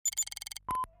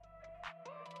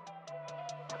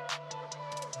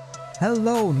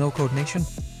Hello, No Code Nation.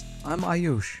 I'm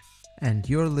Ayush, and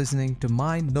you're listening to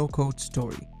My No Code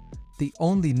Story, the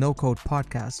only no code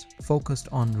podcast focused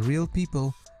on real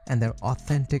people and their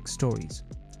authentic stories.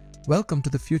 Welcome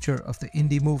to the future of the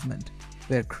indie movement,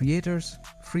 where creators,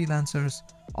 freelancers,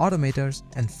 automators,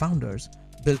 and founders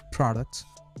build products,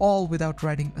 all without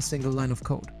writing a single line of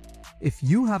code. If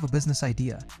you have a business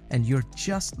idea and you're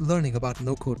just learning about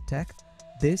no code tech,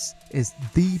 this is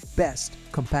the best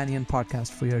companion podcast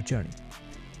for your journey.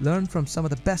 Learn from some of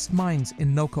the best minds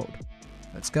in no code.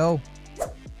 Let's go.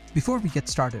 Before we get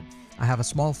started, I have a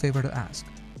small favor to ask.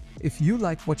 If you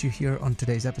like what you hear on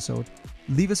today's episode,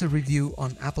 leave us a review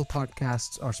on Apple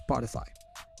Podcasts or Spotify.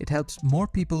 It helps more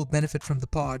people benefit from the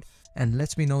pod and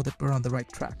lets me know that we're on the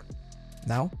right track.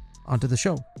 Now, onto the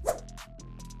show.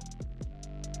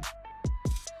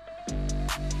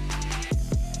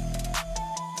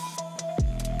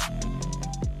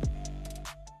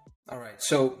 All right,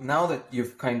 so now that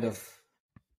you've kind of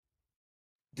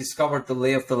discovered the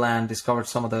lay of the land, discovered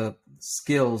some of the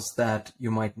skills that you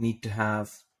might need to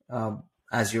have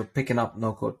as you're picking up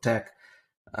no-code tech,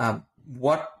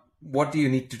 what do you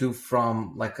need to do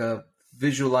from like a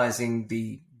visualizing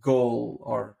the goal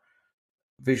or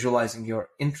visualizing your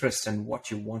interest in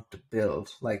what you want to build?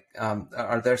 Like,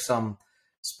 are there some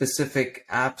specific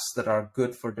apps that are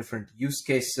good for different use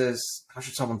cases? How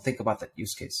should someone think about that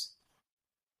use case?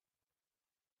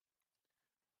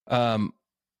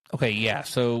 Okay, yeah.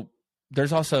 So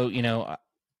there's also,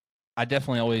 I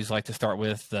definitely always like to start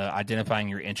with identifying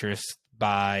your interests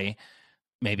by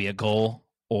maybe a goal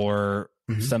or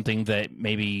something that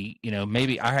maybe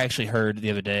I actually heard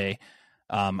the other day.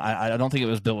 I don't think it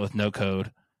was built with no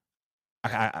code.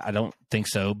 I don't think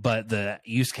so, but the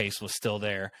use case was still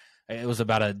there. It was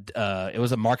about it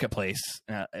was a marketplace.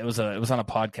 It was on a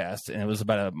podcast, and it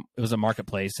was a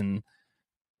marketplace, and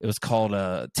it was called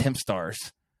TempStars.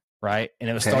 Right. And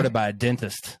it was started by a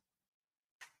dentist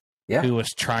who was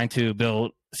trying to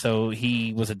build. So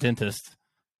he was a dentist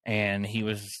and he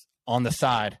was on the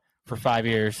side for 5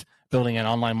 years building an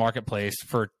online marketplace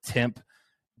for temp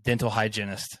dental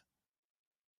hygienists.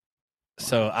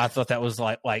 So I thought that was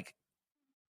like,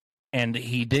 and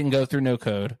he didn't go through no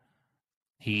code.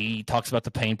 He talks about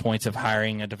the pain points of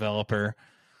hiring a developer,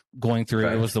 going through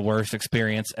it was the worst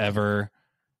experience ever,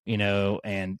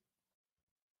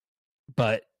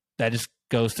 but that just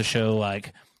goes to show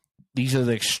like these are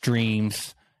the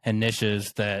extremes and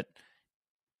niches that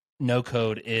no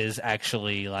code is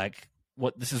actually like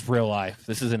what this is real life.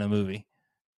 This isn't a movie,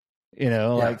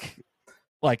 like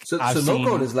so I've no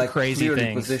code is like crazy clearly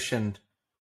things. Positioned.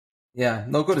 Yeah,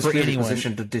 no code is clearly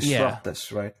positioned to disrupt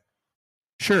this, right?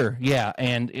 Sure, yeah,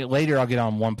 and later I'll get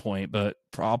on one point, but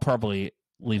I'll probably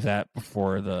leave that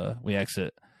before we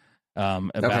exit.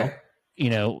 About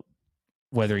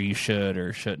whether you should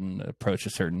or shouldn't approach a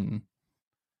certain,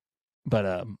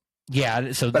 but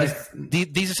yeah. So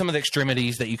these are some of the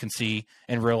extremities that you can see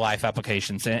in real life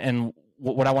applications. And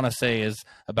what I want to say is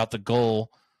about the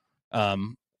goal,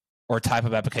 or type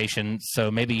of application.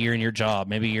 So maybe you're in your job,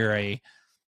 maybe you're a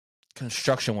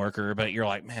construction worker, but you're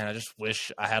like, man, I just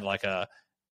wish I had like a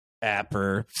app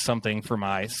or something for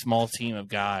my small team of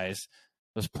guys.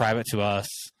 It was private to us.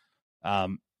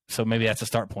 So maybe that's a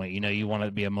start point. You want it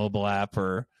to be a mobile app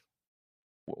or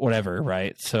whatever,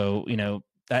 right? So,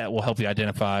 that will help you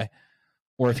identify.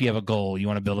 Or if you have a goal, you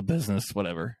want to build a business,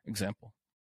 whatever, example.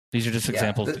 These are just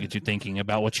examples to get you thinking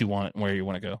about what you want and where you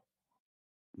want to go.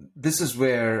 This is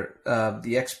where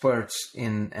the experts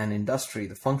in an industry,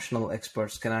 the functional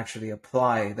experts, can actually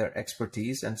apply their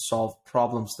expertise and solve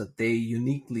problems that they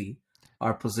uniquely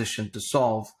are positioned to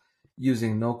solve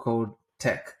using no-code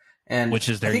tech. And which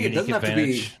is their unique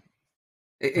advantage.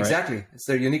 Exactly. Right? It's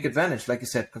their unique advantage. Like you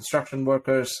said, construction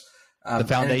workers. The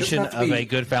foundation of a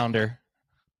good founder.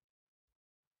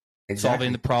 Exactly.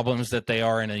 Solving the problems that they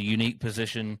are in a unique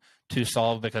position to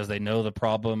solve because they know the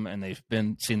problem and they've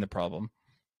seen the problem.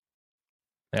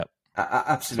 Yep.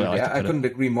 Absolutely. I couldn't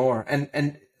agree more.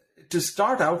 And to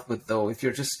start out with, though, if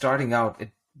you're just starting out,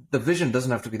 the vision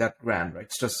doesn't have to be that grand, right?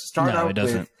 It's just start out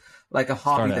with like a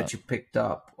hobby that you picked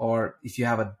up, or if you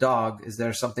have a dog, is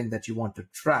there something that you want to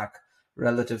track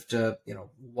relative to,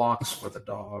 walks for the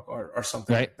dog or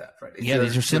something like that, right?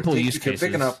 These are simple use cases.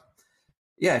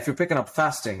 If you're picking up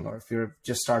fasting, or if you're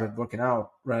just started working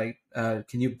out, right?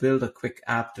 Can you build a quick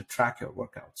app to track your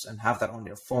workouts and have that on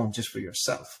your phone just for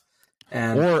yourself?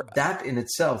 And that in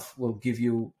itself will give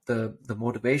you the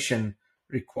motivation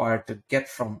required to get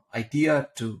from idea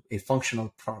to a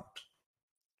functional product.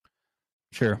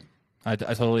 Sure. I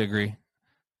totally agree.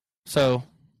 So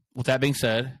with that being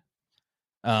said,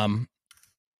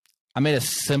 I made a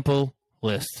simple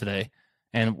list today.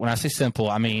 And when I say simple,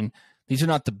 I mean these are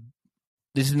not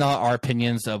our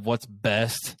opinions of what's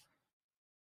best.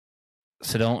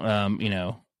 So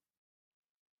don't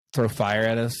throw fire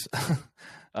at us.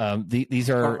 These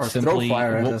are or simply throw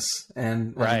fire at us,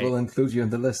 and we'll include you in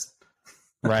the list.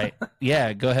 Right.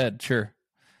 Yeah, go ahead. Sure.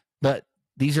 But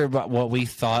these are about what we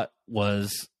thought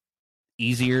was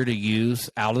easier to use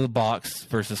out of the box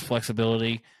versus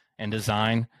flexibility and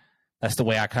design. That's the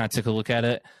way I kind of took a look at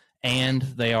it. And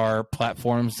they are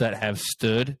platforms that have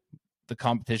stood the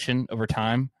competition over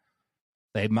time.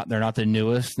 They're not the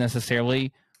newest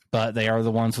necessarily, but they are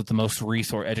the ones with the most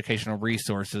educational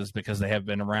resources because they have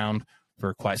been around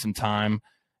for quite some time,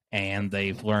 and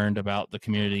they've learned about the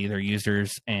community, their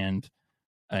users, and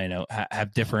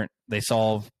they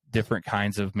solve different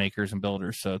kinds of makers and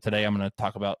builders. So today I'm going to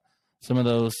talk about some of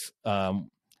those. And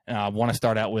I want to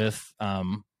start out with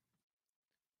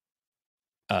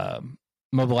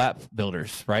mobile app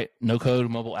builders, right? No code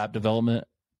mobile app development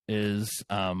is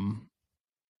one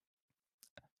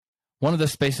of the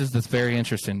spaces that's very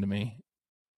interesting to me.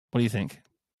 What do you think?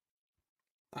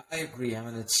 I agree. I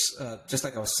mean, it's just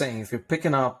like I was saying, if you're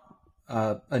picking up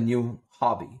a new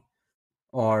hobby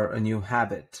or a new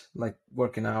habit, like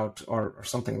working out or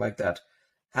something like that,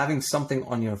 having something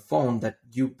on your phone that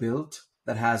you built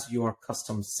that has your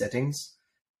custom settings,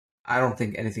 I don't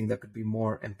think anything that could be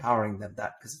more empowering than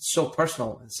that, because it's so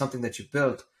personal. It's something that you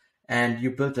built, and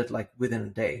you built it like within a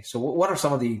day. So what are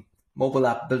some of the mobile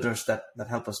app builders that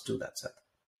help us do that, Seth?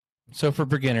 So for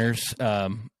beginners,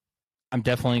 I'm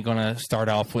definitely going to start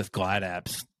off with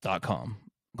glideapps.com.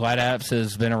 GlideApps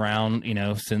has been around,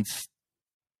 since,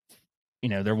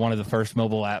 they're one of the first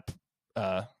mobile app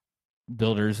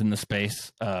builders in the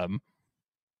space.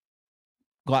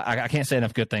 I can't say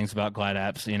enough good things about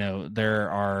GlideApps. There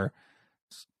are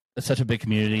such a big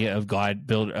community of glide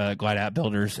app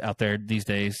builders out there these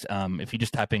days. If you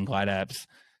just type in GlideApps,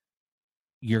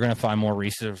 you're going to find more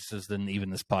resources than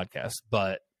even this podcast.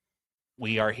 But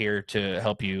we are here to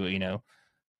help you,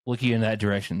 look you in that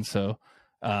direction. So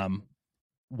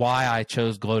why I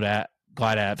chose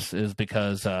GlideApps is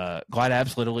because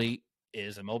GlideApps literally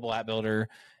is a mobile app builder.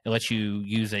 It lets you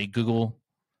use a Google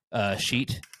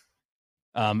Sheet.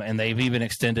 And they've even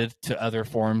extended to other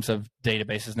forms of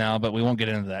databases now, but we won't get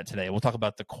into that today. We'll talk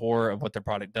about the core of what their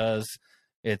product does.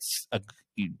 It's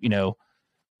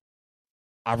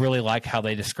I really like how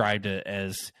they described it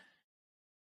as,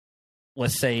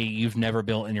 let's say you've never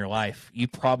built in your life. You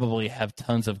probably have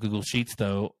tons of Google Sheets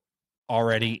though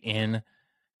already in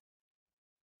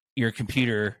your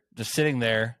computer, just sitting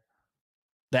there,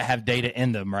 that have data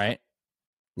in them, right?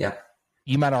 Yeah.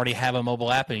 You might already have a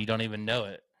mobile app and you don't even know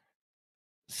it.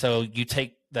 So you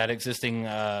take that existing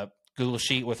Google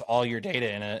Sheet with all your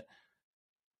data in it,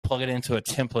 plug it into a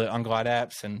template on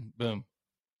GlideApps, and boom.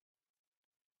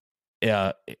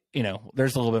 Yeah,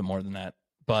 there's a little bit more than that,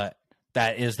 but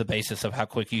that is the basis of how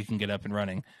quick you can get up and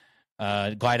running.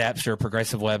 GlideApps are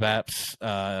progressive web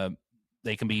apps.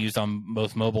 They can be used on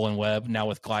both mobile and web now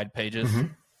with Glide Pages,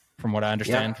 from what I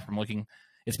understand from looking.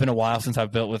 It's been a while since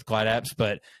I've built with GlideApps,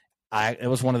 but it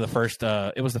was one of the first.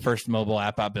 It was the first mobile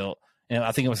app I built. And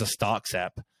I think it was a stocks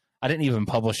app. I didn't even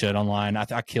publish it online.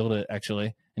 I killed it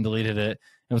actually and deleted it.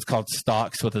 It was called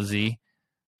Stocks with a Z.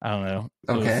 I don't know.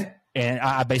 Okay. And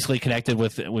I basically connected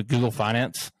with Google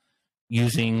Finance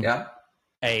using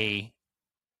I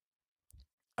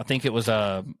think it was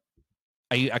I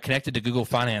connected to Google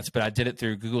Finance, but I did it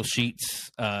through Google Sheets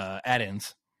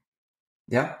add-ins.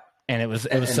 Yeah. And it was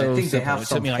so simple. It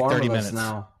took me like 30 minutes.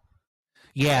 Now.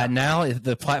 Yeah, now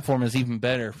the platform is even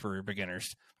better for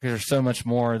beginners because there's so much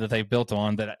more that they built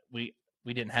on that we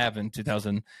didn't have in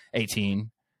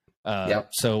 2018.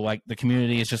 So like the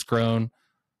community has just grown.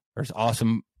 There's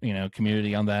awesome,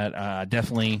 community on that.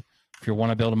 Definitely, if you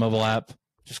want to build a mobile app,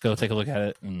 just go take a look at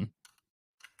it and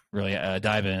really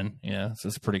dive in. So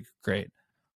it's pretty great.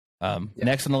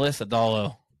 Next on the list,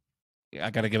 Adalo. I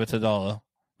got to give it to Adalo,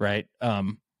 right?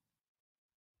 Adalo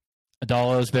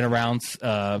has been around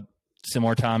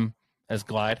similar time as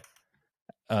Glide.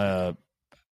 Adalo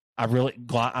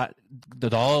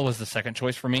was the second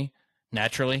choice for me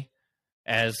naturally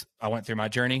as I went through my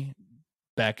journey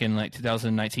back in like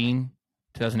 2019,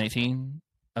 2018.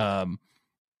 I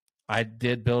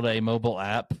did build a mobile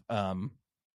app, and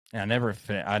I never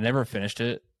finished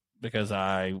it because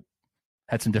I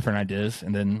had some different ideas,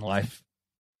 and then life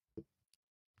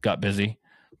got busy.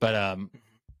 But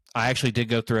I actually did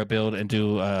go through a build and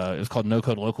do it was called No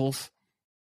Code Locals.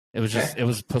 It was just it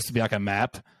was supposed to be like a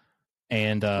map,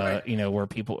 and where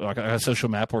people, like a social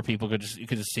map where people could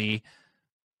just see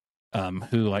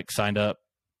who like signed up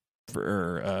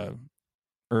for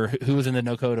or who was in the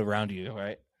no code around you,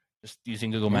 right? Just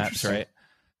using Google Maps, right?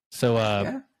 So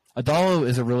Adalo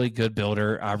is a really good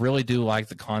builder. I really do like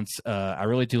I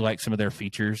really do like some of their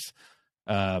features.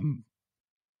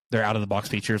 Their out of the box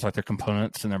features, like their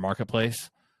components and their marketplace,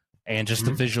 and just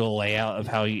the visual layout of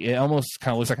how it almost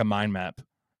kind of looks like a mind map.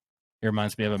 It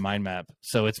reminds me of a mind map.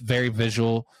 So it's very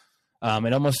visual.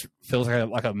 It almost feels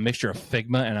like a mixture of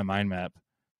Figma and a mind map.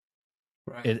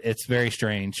 Right. It's very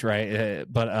strange, right?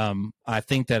 But I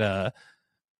think that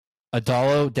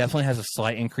Adalo definitely has a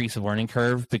slight increase of learning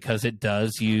curve because it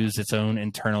does use its own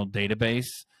internal database,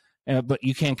 but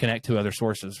you can connect to other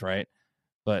sources, right?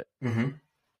 But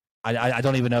I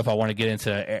don't even know if I want to get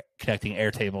into connecting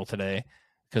Airtable today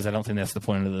because I don't think that's the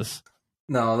point of this.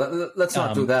 No, let's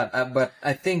not do that. But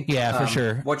I think for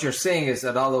sure. What you're saying is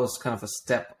Adalo is kind of a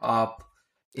step up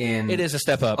in it is a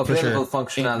step up available for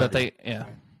sure. functionality. But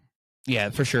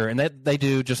yeah, for sure. And they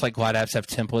do, just like Glide apps have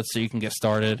templates so you can get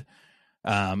started.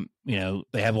 They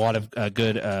have a lot of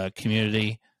good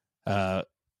community.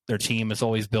 Their team is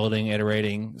always building,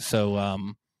 iterating.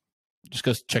 So just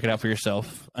go check it out for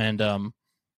yourself. And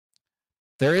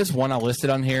there is one I listed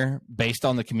on here based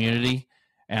on the community.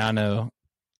 And I know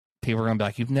people are going to be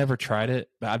like, you've never tried it?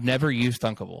 But I've never used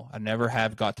Thunkable. I never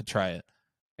have got to try it.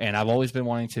 And I've always been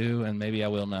wanting to, and maybe I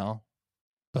will now.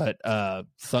 But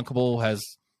Thunkable has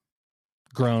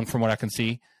grown from what I can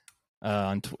see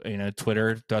on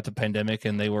Twitter throughout the pandemic,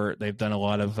 and they've done a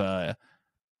lot of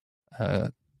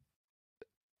had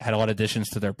a lot of additions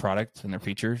to their product and their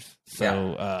features.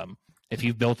 So if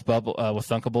you've built Bubble with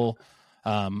Thunkable,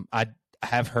 I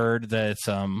have heard that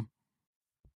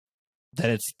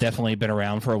it's definitely been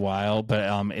around for a while, but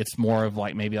it's more of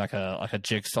maybe like a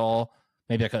jigsaw,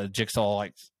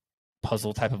 like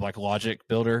puzzle type of like logic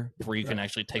builder where you can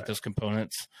actually take those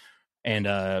components and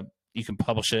you can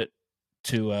publish it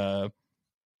to the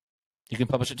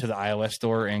iOS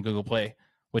store and Google Play,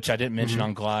 which I didn't mention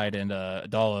on Glide and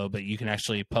Adalo, but you can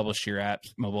actually publish your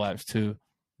mobile apps to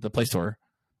the Play Store.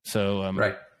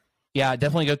 So yeah,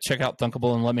 definitely go check out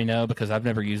Thunkable and let me know, because I've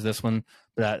never used this one.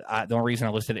 But the only reason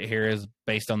I listed it here is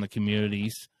based on the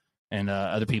communities and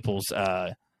other people's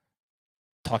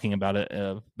talking about it,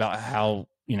 about how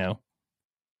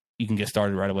you can get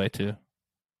started right away too.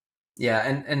 Yeah,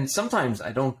 and sometimes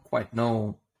I don't quite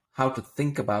know how to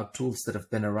think about tools that have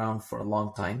been around for a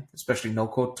long time, especially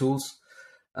no-code tools.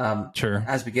 Sure.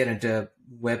 As we get into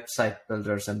website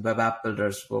builders and web app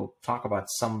builders, we'll talk about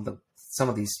some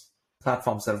of these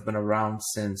platforms that have been around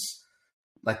since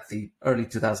like the early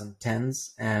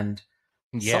 2010s, and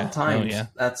sometimes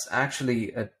that's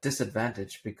actually a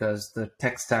disadvantage because the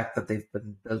tech stack that they've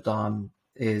been built on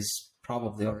is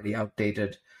probably already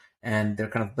outdated, and they're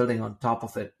kind of building on top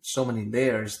of it so many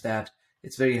layers that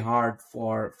it's very hard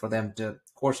for them to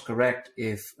course correct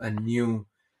if a new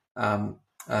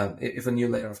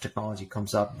layer of technology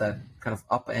comes up that kind of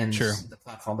upends the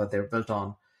platform that they're built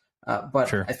on.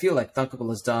 But I feel like Thunkable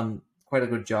has done quite a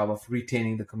good job of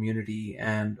retaining the community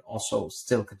and also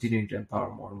still continuing to empower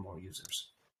more and more users.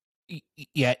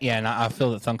 Yeah, and I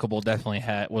feel that Thunkable definitely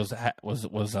was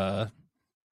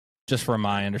just from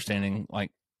my understanding,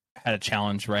 like had a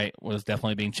challenge, right? Was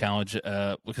definitely being challenged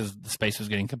because the space was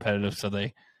getting competitive, so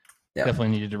they definitely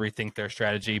needed to rethink their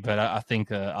strategy. But I think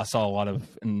I saw a lot of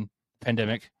in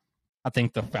pandemic. I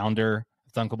think the founder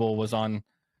of Thunkable was on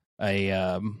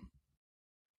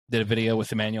did a video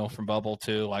with Emmanuel from Bubble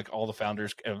too. Like all the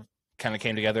founders kind of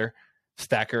came together.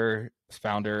 Stacker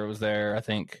founder was there, I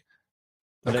think.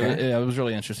 But it was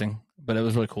really interesting. But it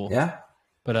was really cool. Yeah.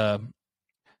 But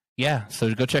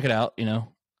so go check it out.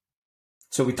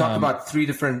 So we talked about 3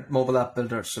 different mobile app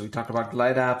builders. So we talked about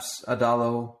Glide apps,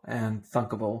 Adalo, and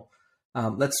Thunkable.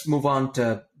 Let's move on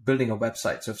to building a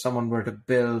website. So if someone were to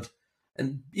build,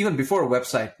 and even before a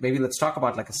website, maybe let's talk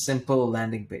about like a simple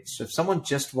landing page. So if someone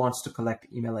just wants to collect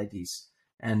email IDs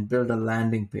and build a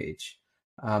landing page,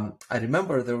 I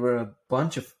remember there were a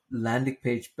bunch of landing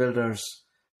page builders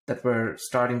that were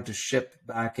starting to ship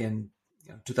back in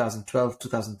 2012,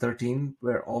 2013,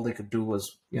 where all they could do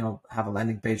was, have a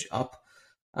landing page up.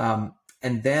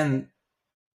 And then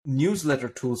newsletter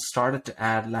tools started to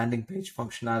add landing page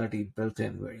functionality built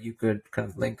in, where you could kind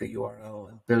of link a URL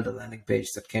and build a landing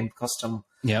page that came custom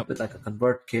with like a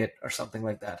convert kit or something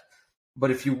like that.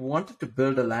 But if you wanted to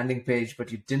build a landing page,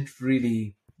 but you didn't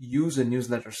really use a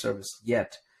newsletter service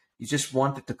yet, you just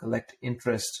wanted to collect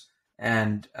interest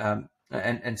and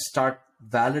start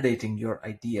validating your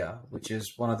idea, which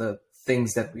is one of the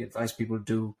things that we advise people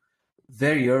do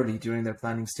very early during their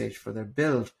planning stage for their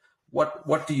build.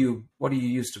 What do you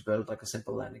use to build like a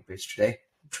simple landing page today,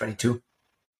 22?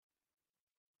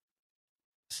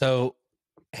 So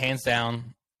hands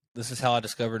down, this is how I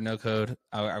discovered no code.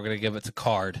 I'm going to give it to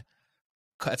Carrd.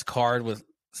 It's Carrd with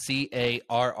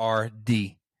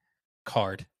Carrd.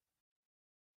 Carrd.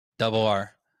 Double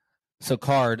R. So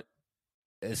Carrd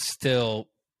is still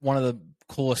one of the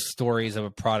coolest stories of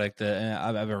a product that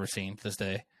I've ever seen to this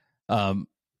day. Carrd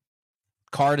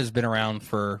has been around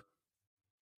for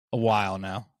a while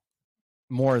now,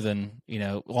 more than,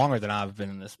 longer than I've been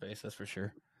in this space, that's for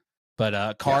sure.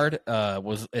 But Carrd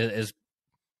is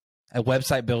a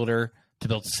website builder to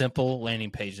build simple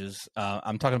landing pages.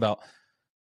 I'm talking about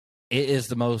it was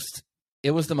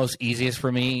the most easiest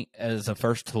for me as a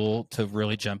first tool to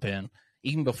really jump in,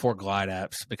 even before Glide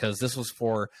Apps, because this was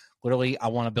for literally, I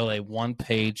want to build a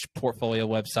one-page portfolio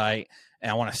website and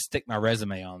I want to stick my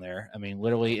resume on there. I mean,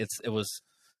 literally,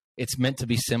 it's meant to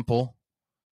be simple.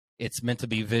 It's meant to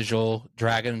be visual,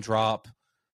 drag and drop,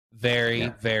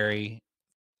 very, very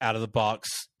out of the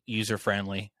box, user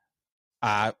friendly.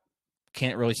 I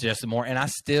can't really suggest it more. And I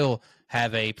still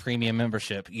have a premium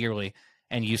membership yearly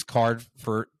and use Carrd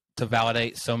to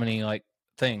validate so many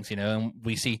things, and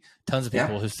we see tons of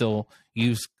people who still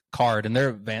use Carrd, and they're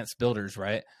advanced builders,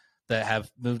 right? That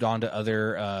have moved on to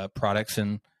other products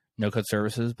and no code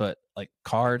services, but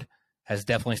Carrd has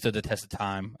definitely stood the test of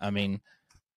time. I mean,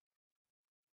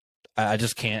 I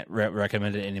just can't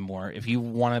recommend it anymore. If you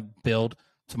want to build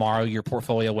tomorrow your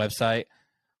portfolio website,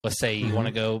 let's say you want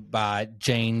to go buy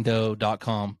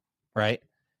janedoe.com, right?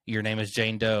 Your name is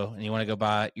Jane Doe, and you want to go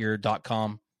buy your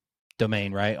 .com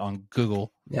domain, right, on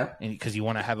Google. Yeah. And because you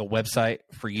want to have a website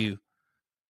for you,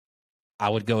 I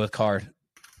would go with Carrd.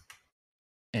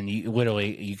 And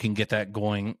you can get that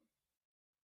going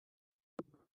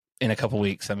in a couple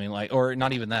weeks. I mean, or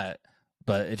not even that,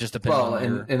 but it just depends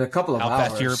on in a couple of how hours,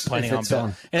 fast you're planning on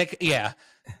building. And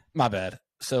my bad.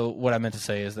 So what I meant to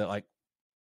say is that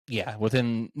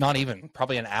within not even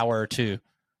probably an hour or two,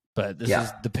 but this is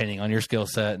depending on your skill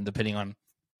set and depending on,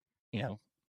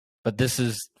 but this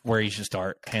is where you should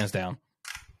start, hands down.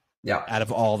 Yeah. Out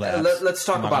of all that, let's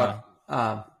talk about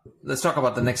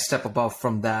the next step above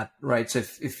from that, right? So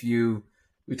if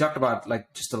we talked about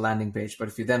just a landing page, but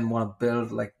if you then want to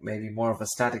build maybe more of a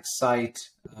static site,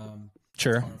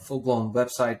 sure, a full-blown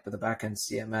website with a backend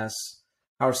CMS,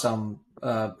 how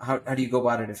do you go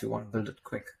about it if you want to build it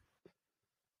quick?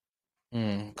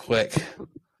 Quick.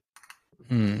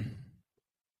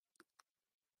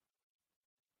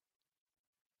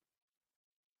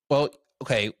 Well,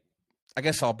 okay. I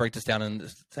guess I'll break this down into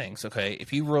things. Okay.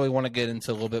 If you really want to get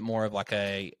into a little bit more of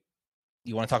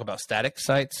you want to talk about static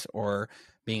sites or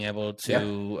being able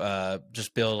to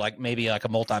just build maybe a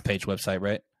multi-page website,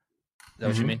 right? Is that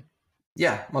what you mean?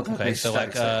 Yeah. Okay. So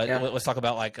let's talk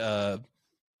about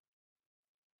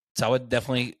so I would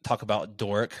definitely talk about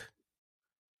Doric.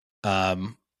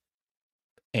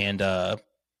 And I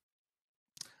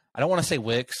don't want to say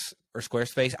Wix or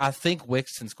Squarespace. I think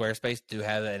Wix and Squarespace do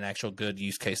have an actual good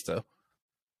use case, though.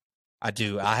 I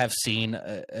do. I have seen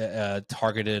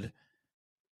targeted,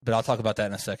 but I'll talk about that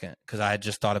in a second because I had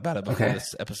just thought about it before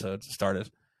this episode started.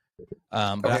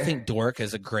 But I think Doric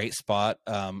is a great spot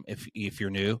if you're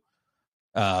new.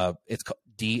 It's called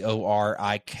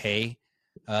Dorik.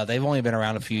 They've only been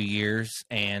around a few years,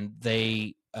 and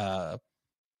they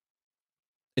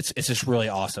it's just really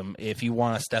awesome. If you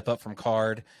want to step up from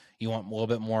Carrd, you want a little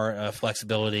bit more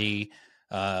flexibility,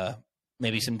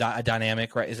 maybe some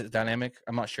dynamic, right? Is it dynamic?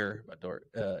 I'm not sure about Doric.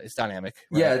 It's dynamic.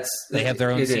 Right? Yeah, they have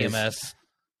their own CMS.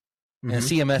 And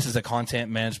CMS is a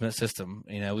content management system.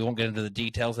 We won't get into the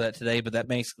details of that today, but that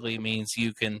basically means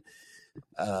you can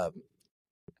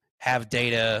have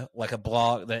data like a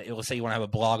blog. Let's say you want to have a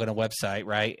blog on a website,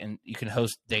 right? And you can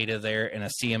host data there in a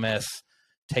CMS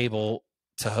table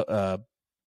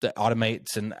that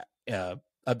automates and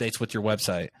updates with your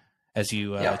website as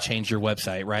you change your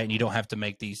website, right? And you don't have to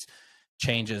make these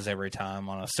changes every time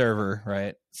on a server,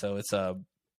 right? So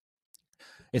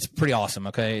it's pretty awesome.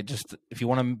 Okay, just if you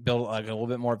want to build a little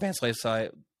bit more advanced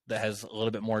website that has a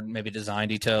little bit more maybe design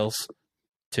details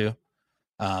too,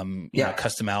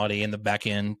 customality in the back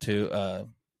end to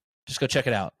just go check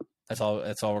it out. That's all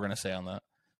we're gonna say on that.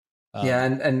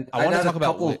 And I want to talk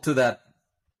about to that.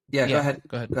 Yeah, go ahead.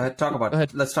 Go ahead.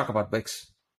 Let's talk about Wix.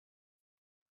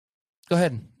 Go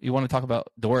ahead. You want to talk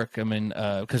about Doric? I mean,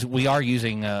 because we are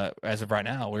using, as of right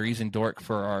now, we're using Doric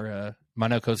for our My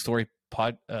No Code Story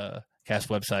podcast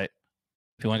website.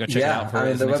 If you want to go check it out for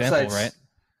an example, right?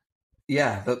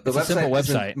 Yeah, the website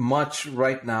isn't much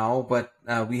right now, but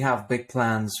we have big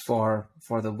plans for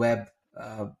the web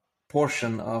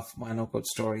portion of My No Code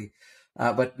Story.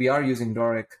 But we are using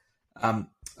Doric.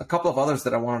 A couple of others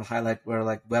that I wanted to highlight were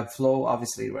Webflow,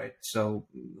 obviously, right? So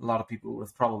a lot of people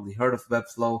have probably heard of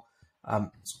Webflow.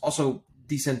 It's also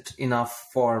decent enough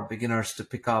for beginners to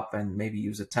pick up and maybe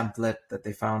use a template that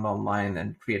they found online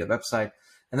and create a website.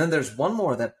 And then there's one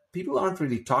more that people aren't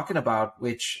really talking about,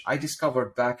 which I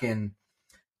discovered back in,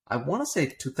 I want to say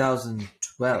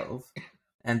 2012.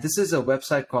 And this is a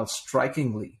website called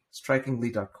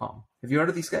strikingly.com. Have you heard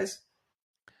of these guys?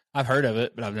 I've heard of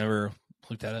it, but I've never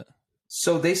looked at it.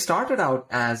 So they started out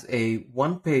as a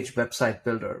one-page website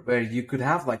builder where you could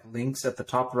have like links at the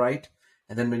top right.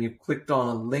 And then when you clicked on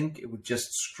a link, it would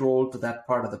just scroll to that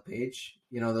part of the page,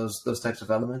 those types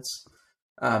of elements.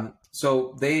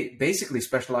 So they basically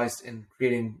specialized in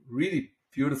creating really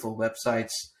beautiful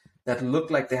websites that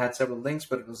looked like they had several links,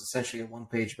 but it was essentially a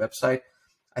one-page website.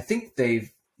 I think they've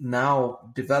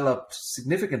now developed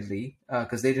significantly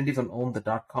because they didn't even own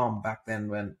the .com back then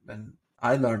when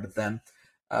I learned of them.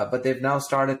 But they've now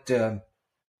started to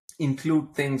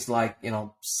include things like,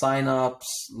 signups,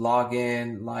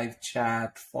 login, live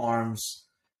chat, forms,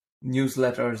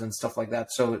 newsletters, and stuff like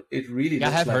that. So it really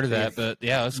looks I have like heard of that, but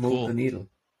yeah, it's cool. The needle.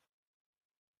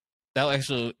 That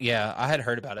actually, yeah, I had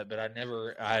heard about it, but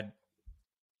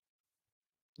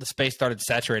the space started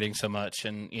saturating so much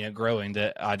and growing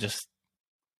that I just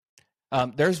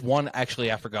there's one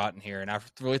actually I forgot in here, and I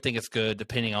really think it's good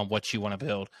depending on what you want to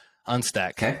build.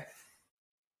 Unstack. Okay.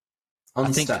 Unstack.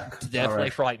 I think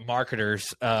definitely for like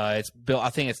marketers, it's built. I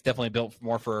think it's definitely built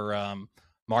more for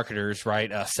marketers,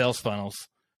 right? Sales funnels.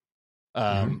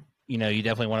 You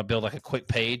definitely want to build like a quick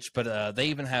page, but they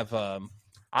even have.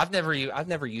 I've never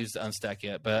used Unstack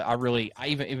yet, but I definitely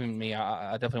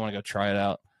want to go try it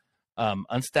out.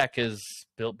 Unstack is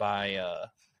built by, I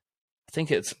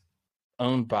think it's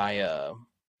owned by, I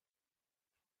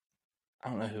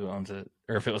don't know who owns it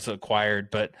or if it was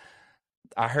acquired, but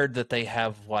I heard that they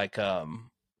have like, they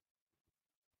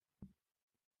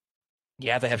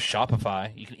have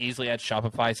Shopify. You can easily add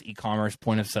Shopify's e-commerce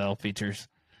point of sale features.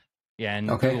 Yeah. And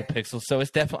Google Pixel. So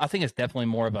I think it's definitely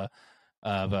more of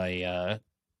a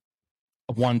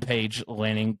one-page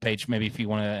landing page. Maybe if you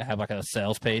want to have like a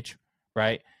sales page,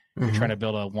 right? You're trying to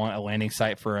build a landing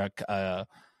site for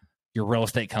your real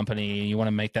estate company. You want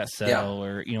to make that sell,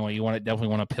 or you definitely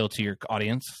want to appeal to your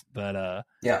audience. But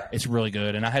it's really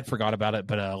good. And I had forgot about it,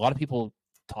 but a lot of people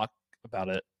talk about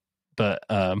it, but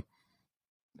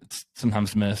it's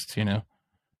sometimes missed.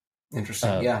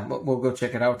 Interesting. We'll go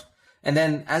check it out. And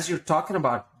then, as you're talking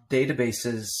about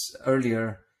databases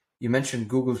earlier, you mentioned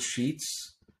Google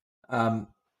Sheets. And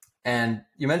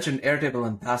you mentioned Airtable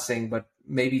in passing, but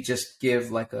maybe just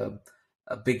give like a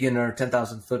beginner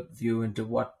 10,000 foot view into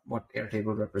what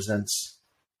Airtable represents.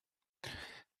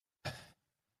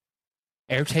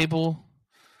 Airtable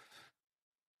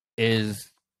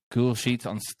is Google Sheets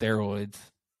on steroids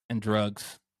and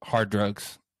drugs, hard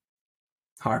drugs.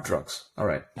 Hard drugs. All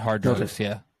right. Hard drugs.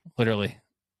 Yeah, literally.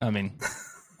 I mean,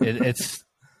 it's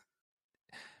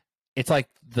like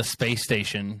the space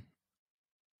station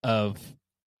of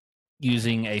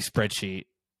using a spreadsheet.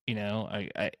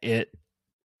 It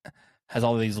has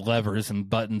all these levers and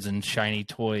buttons and shiny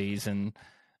toys, and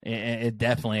it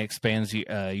definitely expands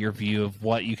your view of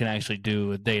what you can actually do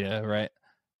with data, right?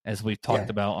 As we've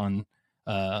talked about on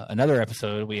another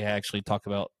episode, we actually talked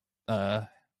about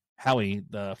Howie,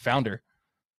 the founder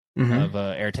of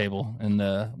Airtable, and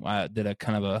I did a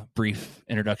kind of a brief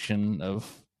introduction of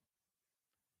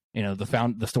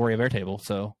the story of Airtable.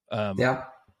 So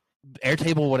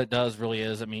Airtable, what it does really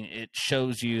is, it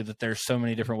shows you that there's so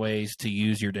many different ways to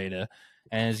use your data.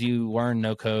 And as you learn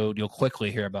no code, you'll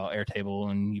quickly hear about Airtable,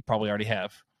 and you probably already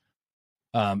have.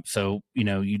 So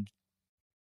you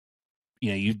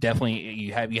definitely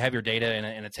have your data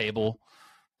in a table.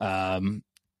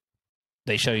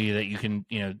 They show you that you can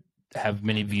have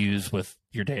many views with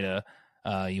your data.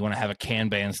 You want to have a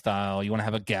Kanban style. You want to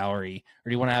have a gallery, or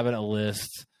do you want to have it a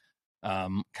list?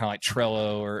 Kind of like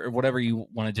Trello or whatever you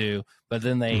want to do, but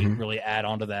then they really add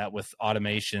onto that with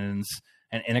automations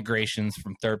and integrations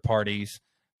from third parties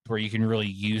where you can really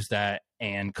use that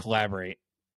and collaborate,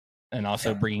 and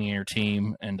also bringing in your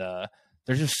team. And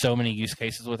there's just so many use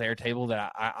cases with Airtable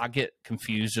that I get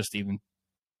confused just even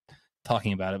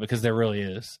talking about it, because there really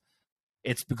is.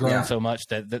 It's grown so much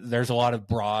that there's a lot of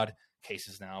broad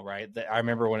cases now, right? I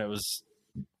remember when it was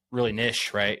really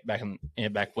niche, right? Back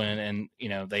when, and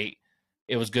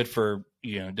it was good for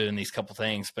doing these couple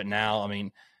things, but now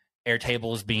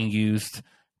Airtable is being used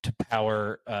to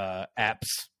power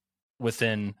apps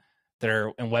within that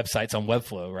are in websites on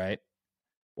Webflow, right?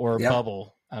 Or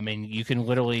Bubble. You can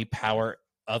literally power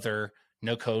other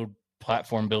no code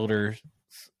platform builders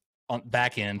on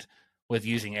back end with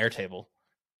using Airtable.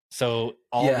 So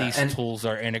all these tools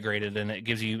are integrated, and it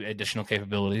gives you additional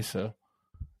capabilities. So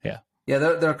Yeah,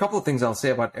 there are a couple of things I'll say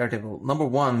about Airtable. Number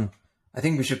one, I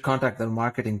think we should contact their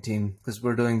marketing team because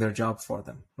we're doing their job for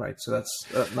them, right? So that's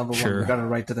number one. We got to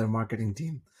write to their marketing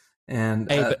team.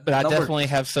 And hey, but I definitely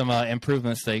have some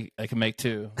improvements they can make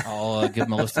too. I'll give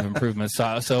them a list of improvements.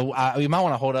 So we might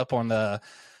want to hold up on the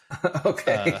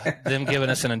them giving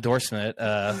us an endorsement.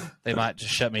 They might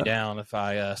just shut me down if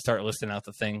I start listing out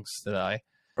the things that I.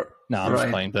 No, I'm just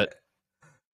playing, but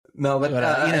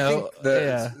I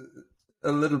think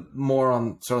a little more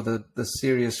on sort of the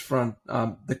serious front.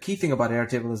 The key thing about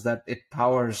Airtable is that it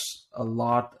powers a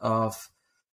lot of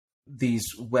these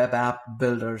web app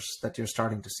builders that you're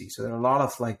starting to see. So there are a lot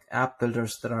of like app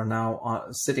builders that are now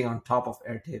sitting on top of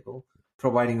Airtable,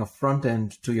 providing a front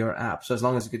end to your app. So as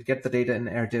long as you could get the data in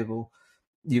Airtable,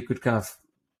 you could kind of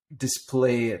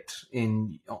display it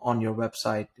on your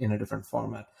website in a different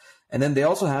format. And then they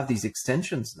also have these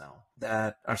extensions now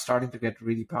that are starting to get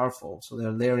really powerful. So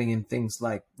they're layering in things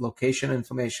like location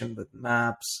information with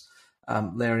maps,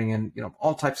 layering in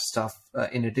all types of stuff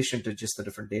in addition to just the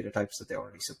different data types that they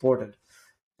already supported.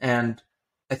 And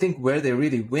I think where they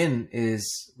really win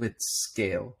is with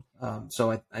scale.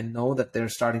 So I know that they're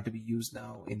starting to be used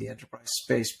now in the enterprise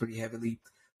space pretty heavily.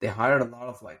 They hired a lot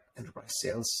of like enterprise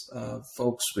sales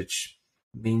folks, which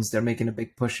means they're making a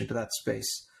big push into that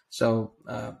space. So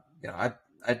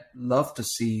I'd love to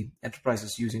see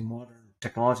enterprises using modern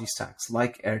technology stacks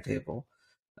like Airtable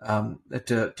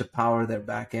to power their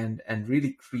backend and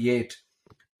really create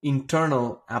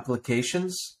internal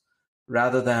applications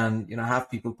rather than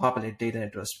have people populate data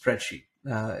into a spreadsheet.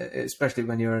 Especially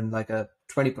when you're in like a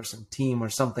 20-person team or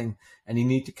something, and you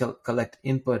need to collect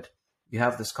input. You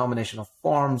have this combination of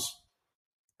forms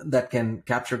that can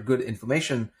capture good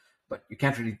information, but you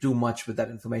can't really do much with that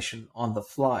information on the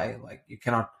fly. Like you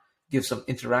cannot give some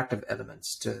interactive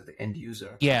elements to the end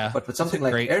user. Yeah, but with something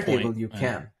like Airtable, you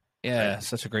can. Yeah,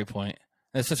 such a great point.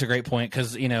 That's such a great point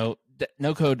because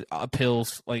no code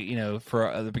appeals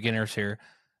for the beginners here.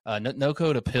 No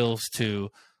code appeals to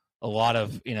a lot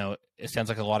of it sounds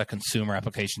like a lot of consumer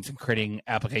applications and creating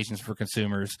applications for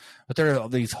consumers, but there are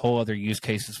these whole other use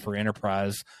cases for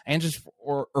enterprise and just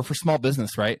or for small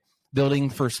business, right? Building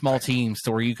for small teams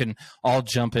so where you can all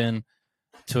jump in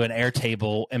to an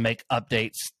Airtable and make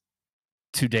updates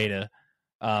to data,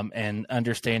 and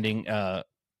understanding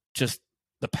just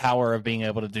the power of being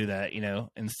able to do that,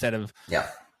 instead of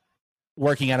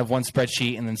working out of one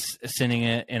spreadsheet and then sending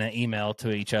it in an email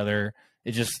to each other.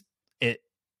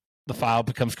 The file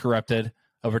becomes corrupted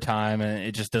over time and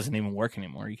it just doesn't even work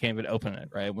anymore. You can't even open it,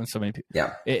 right? When so many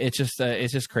people,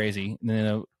 it's just crazy.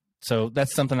 So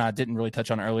that's something I didn't really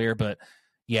touch on earlier, but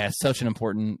yeah, it's such an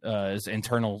important is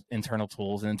internal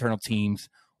tools and internal teams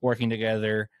working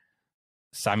together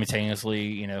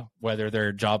simultaneously, whether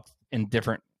they're job in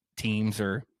different teams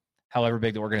or however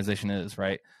big the organization is,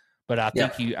 right? But I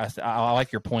think I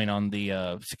like your point on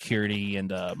the security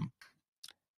and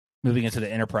moving into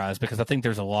the enterprise, because I think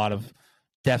there's a lot of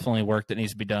definitely work that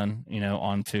needs to be done,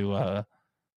 onto a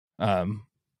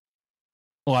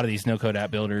lot of these no-code app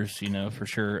builders, for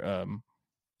sure,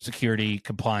 security,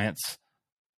 compliance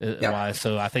wise.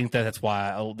 So I think that's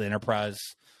why the enterprise,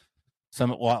 a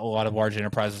lot of large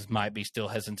enterprises might be still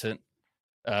hesitant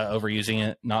over using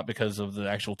it, not because of the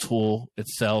actual tool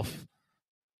itself,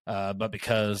 but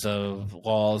because of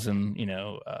laws and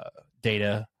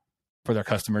data for their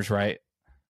customers, right?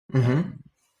 Mm-hmm.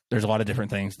 There's a lot of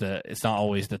different things that it's not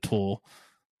always the tool.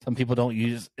 Some people don't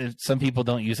use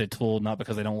a tool not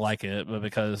because they don't like it, but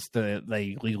because they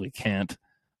legally can't.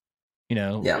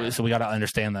 So we got to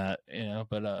understand that.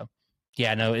 But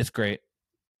it's great.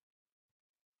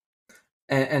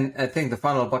 And I think the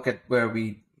final bucket where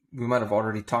we might have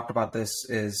already talked about this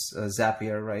is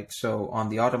Zapier, right? So on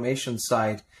the automation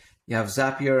side, you have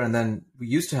Zapier, and then we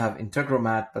used to have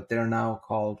Integromat, but they're now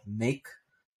called Make.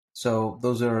 So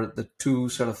those are the two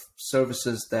sort of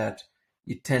services that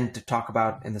you tend to talk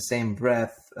about in the same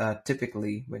breath,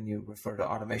 typically when you refer to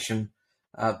automation.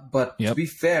 But to be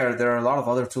fair, there are a lot of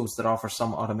other tools that offer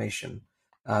some automation.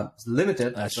 It's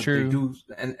limited. That's but true. They do,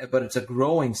 but it's a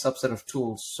growing subset of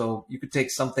tools. So you could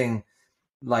take something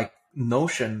like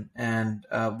Notion and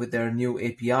with their new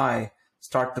API,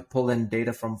 start to pull in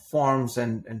data from forms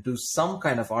and do some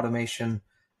kind of automation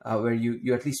where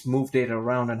you at least move data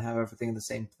around and have everything in the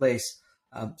same place.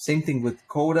 Same thing with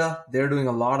Coda. They're doing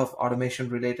a lot of automation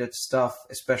related stuff,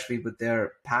 especially with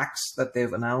their packs that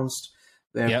they've announced,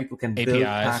 where people can build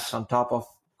packs on top of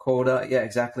Coda. Yeah,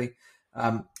 exactly.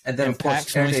 And then of course,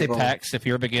 packs, when we say packs, if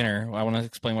you're a beginner, I want to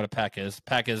explain what a pack is.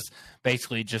 Pack is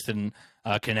basically just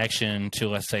a connection to,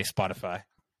 let's say, Spotify.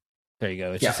 There you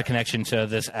go. It's just a connection to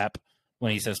this app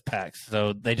when he says packs.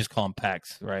 So they just call them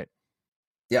packs, right?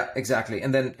 Yeah, exactly.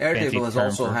 And then Airtable has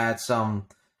also had some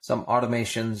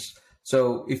automations.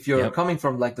 So if you're coming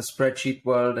from like the spreadsheet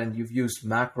world and you've used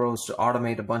macros to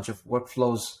automate a bunch of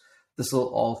workflows, this will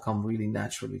all come really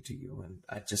naturally to you. And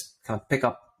I just kind of pick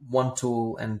up one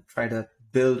tool and try to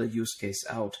build a use case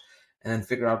out and then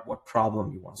figure out what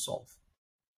problem you want to solve.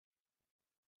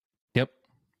 Yep.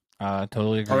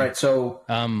 Totally agree. All right. So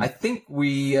I think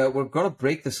we're going to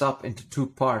break this up into two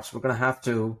parts. We're going to have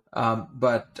to,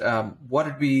 but what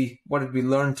did we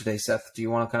learn today, Seth? Do you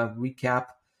want to kind of recap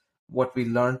what we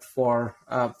learned for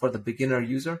the beginner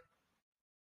user?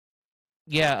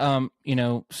 Yeah.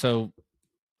 So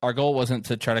our goal wasn't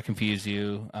to try to confuse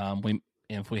you.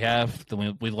 If we have,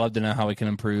 then we'd love to know how we can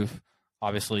improve.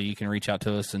 Obviously, you can reach out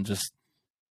to us and just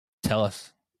tell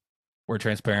us. We're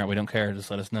transparent. We don't care.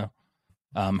 Just let us know.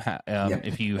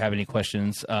 If you have any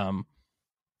questions,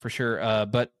 for sure.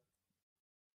 But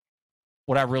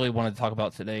what I really wanted to talk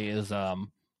about today is,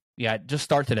 just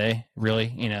start today.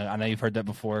 Really, I know you've heard that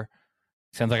before.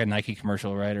 Sounds like a Nike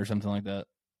commercial, right, or something like that.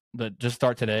 But just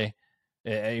start today.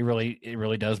 It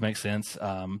really does make sense.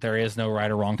 There is no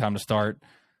right or wrong time to start.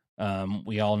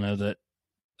 We all know that,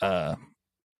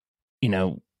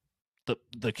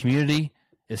 the community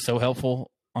is so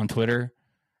helpful on Twitter.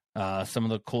 Some of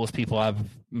the coolest people I've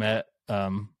met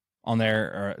on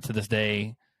there to this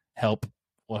day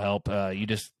will help. You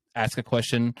just ask a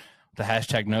question with the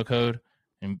hashtag NoCode,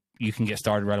 and you can get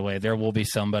started right away. There will be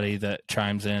somebody that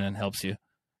chimes in and helps you.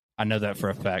 I know that for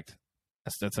a fact.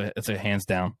 It's a hands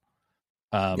down.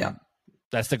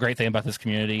 That's the great thing about this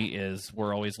community is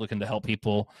we're always looking to help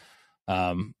people.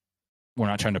 We're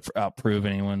not trying to outprove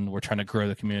anyone. We're trying to grow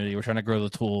the community. We're trying to grow the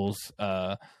tools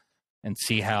and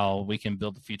see how we can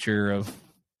build the future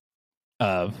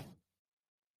of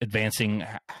advancing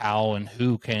how and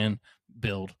who can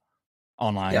build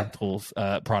online tools,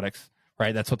 products,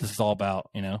 right? That's what this is all about,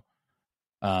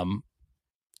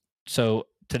 So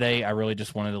today I really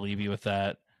just wanted to leave you with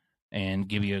that and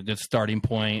give you a good starting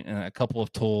point and a couple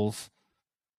of tools.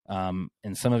 And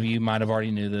some of you might have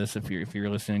already knew this if you're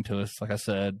listening to us, like I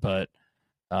said, but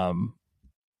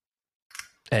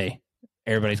hey,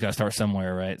 everybody's got to start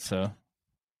somewhere, right? So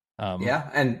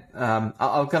and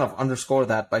I'll kind of underscore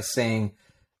that by saying,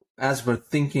 as we're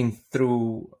thinking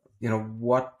through,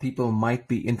 what people might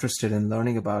be interested in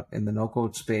learning about in the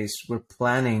no-code space, we're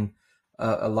planning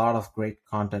a lot of great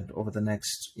content over the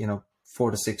next,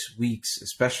 4 to 6 weeks,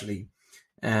 especially.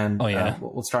 And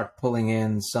we'll start pulling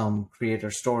in some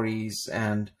creator stories,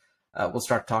 and we'll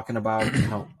start talking about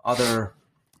other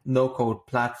no-code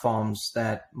platforms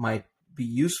that might be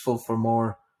useful for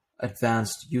more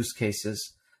advanced use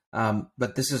cases.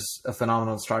 But this is a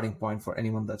phenomenal starting point for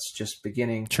anyone that's just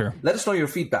beginning. Sure. Let us know your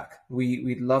feedback.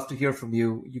 We'd love to hear from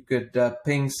you. You could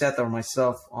ping Seth or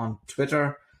myself on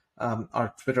Twitter.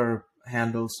 Our Twitter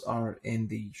handles are in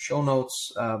the show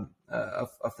notes of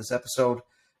this episode.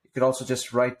 You could also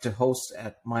just write to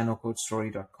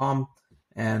host@mynocodestory.com,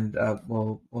 and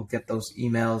we'll get those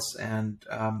emails and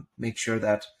make sure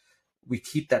that we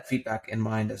keep that feedback in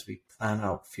mind as we plan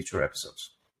out future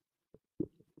episodes.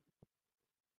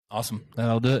 Awesome.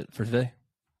 That'll do it for today.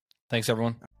 Thanks,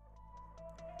 everyone.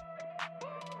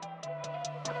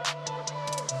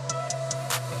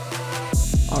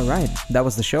 All right, that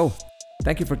was the show.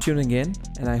 Thank you for tuning in,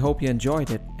 and I hope you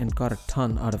enjoyed it and got a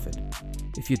ton out of it.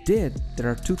 If you did,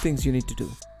 there are 2 things you need to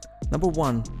do. Number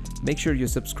 1, make sure you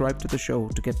subscribe to the show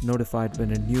to get notified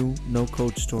when a new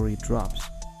no-code story drops.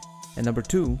 And number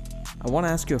 2, I want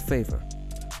to ask you a favor.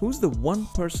 Who's the one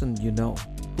person you know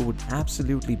who would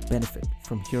absolutely benefit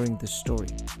from hearing this story?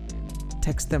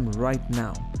 Text them right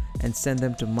now and send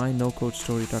them to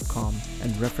mynocodestory.com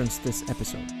and reference this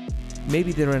episode.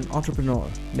 Maybe they're an entrepreneur,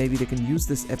 maybe they can use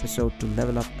this episode to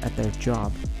level up at their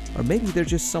job, or maybe they're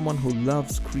just someone who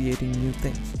loves creating new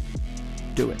things.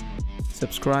 Do it.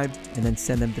 Subscribe and then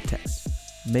send them the text.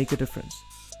 Make a difference.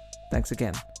 Thanks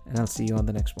again, and I'll see you on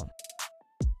the next one.